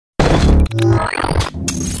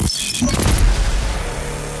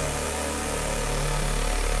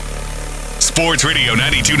Sports Radio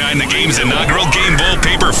 92.9 The Game's inaugural Game Bowl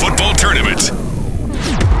Paper Football Tournament.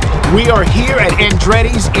 We are here at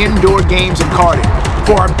Andretti's Indoor Games and Karting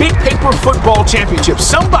for our Big Paper Football Championship.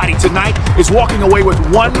 Somebody tonight is walking away with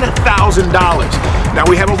 $1,000. Now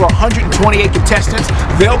we have over 128 contestants.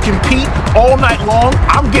 They'll compete all night long.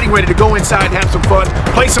 I'm getting ready to go inside and have some fun,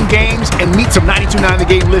 play some games, and meet some 92.9 The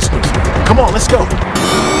Game listeners. Come on, let's go.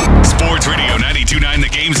 Sports Radio 92.9 The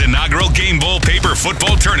Game's inaugural Game Bowl Paper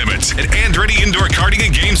Football Tournament at Andretti Indoor Karting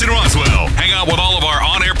and Games in Roswell. Hang out with all of our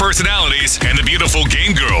on-air personalities and the beautiful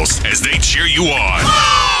game girls as they cheer you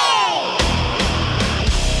on.